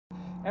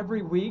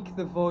Every week,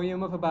 the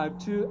volume of about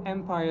 2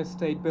 Empire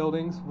State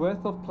Buildings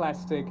worth of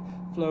plastic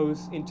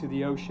flows into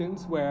the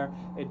oceans, where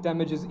it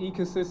damages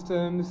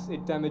ecosystems,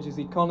 it damages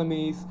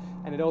economies,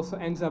 and it also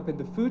ends up in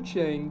the food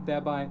chain,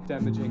 thereby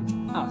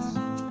damaging us.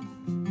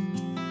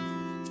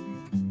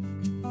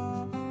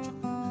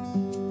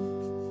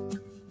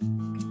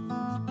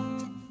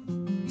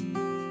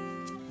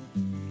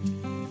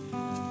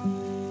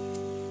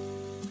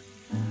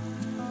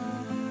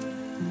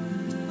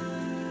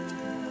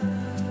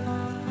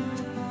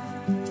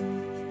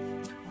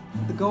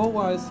 The goal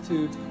was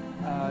to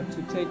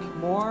take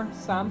more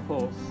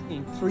samples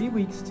in 3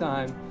 weeks'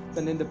 time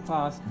than in the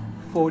past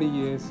 40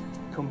 years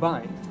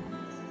combined.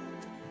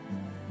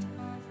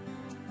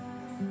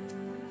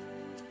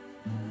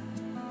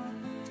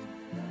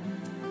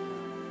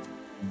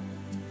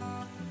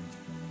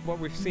 What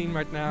we've seen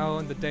right now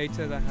and the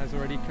data that has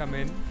already come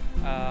in,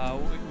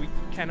 we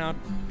cannot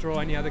draw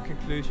any other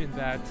conclusion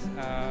that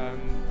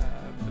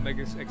the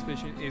mega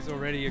expedition is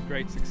already a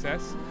great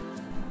success.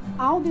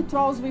 All the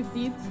trawls we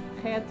did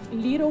had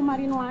little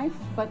marine life,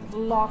 but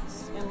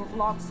lots and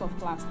lots of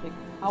plastic.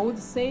 I would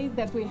say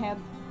that we had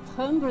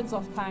hundreds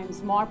of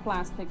times more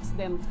plastics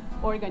than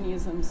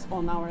organisms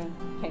on our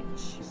catch.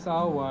 What we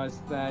saw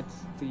was that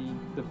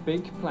the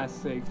big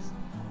plastics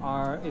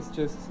is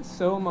just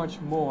so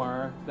much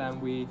more than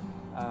we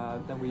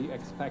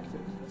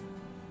expected.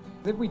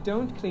 If we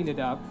don't clean it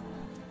up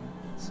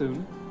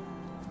soon,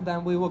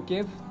 then we will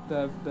give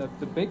the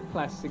big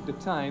plastic the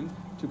time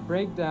to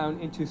break down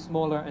into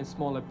smaller and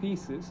smaller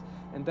pieces,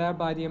 and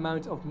thereby the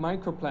amount of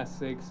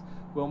microplastics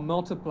will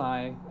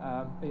multiply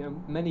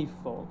many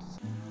folds.